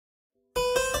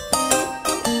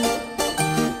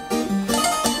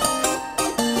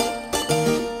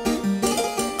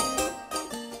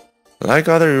Like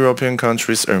other European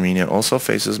countries, Armenia also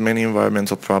faces many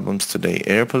environmental problems today.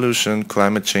 Air pollution,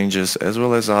 climate changes, as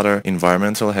well as other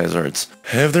environmental hazards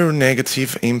have their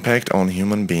negative impact on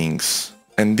human beings.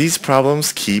 And these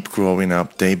problems keep growing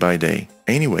up day by day.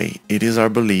 Anyway, it is our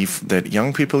belief that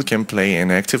young people can play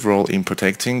an active role in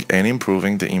protecting and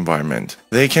improving the environment.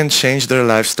 They can change their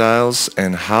lifestyles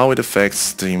and how it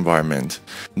affects the environment.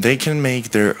 They can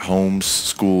make their homes,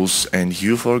 schools, and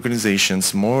youth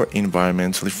organizations more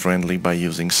environmentally friendly by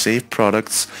using safe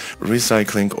products,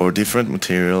 recycling or different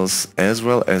materials, as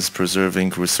well as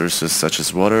preserving resources such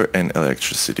as water and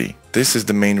electricity. This is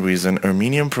the main reason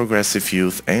Armenian Progressive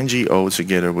Youth NGO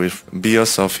together with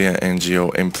Biosofia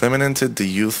NGO implemented the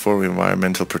Youth for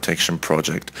Environmental Protection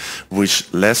project,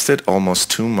 which lasted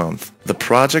almost 2 months. The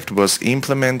project was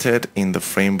implemented in the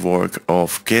framework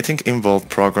of Getting Involved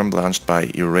program launched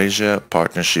by Eurasia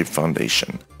Partnership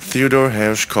Foundation, Theodor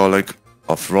Hersch Kolleg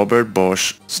of Robert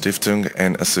Bosch Stiftung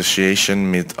and Association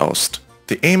Mid-Ost.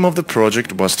 The aim of the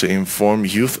project was to inform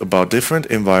youth about different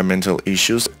environmental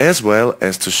issues as well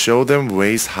as to show them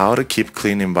ways how to keep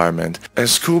clean environment.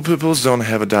 As school pupils don't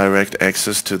have a direct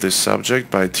access to this subject,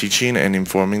 by teaching and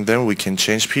informing them we can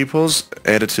change people's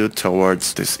attitude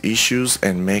towards these issues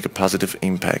and make a positive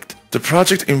impact. The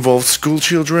project involved school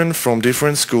children from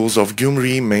different schools of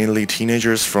Gyumri, mainly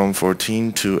teenagers from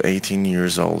 14 to 18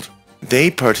 years old.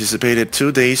 They participated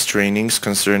 2 days trainings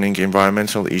concerning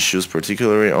environmental issues,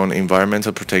 particularly on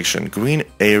environmental protection, green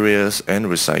areas and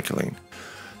recycling.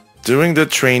 During the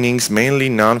trainings, mainly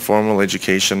non-formal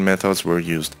education methods were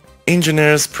used.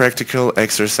 Engineers, practical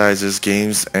exercises,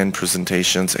 games and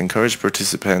presentations encourage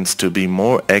participants to be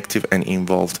more active and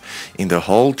involved in the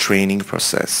whole training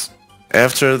process.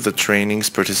 After the trainings,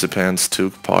 participants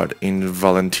took part in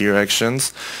volunteer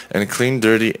actions and cleaned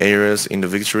dirty areas in the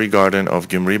Victory Garden of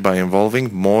Gyumri by involving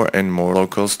more and more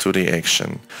locals to the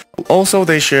action. Also,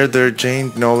 they shared their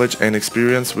gained knowledge and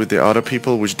experience with the other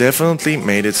people, which definitely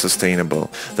made it sustainable.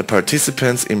 The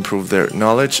participants improved their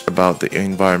knowledge about the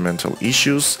environmental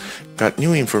issues, got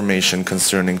new information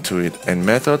concerning to it, and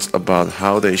methods about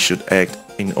how they should act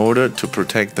in order to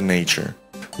protect the nature.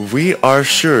 We are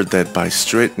sure that by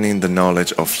strengthening the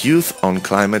knowledge of youth on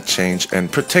climate change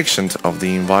and protection of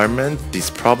the environment,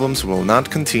 these problems will not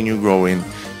continue growing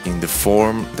in the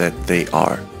form that they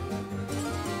are.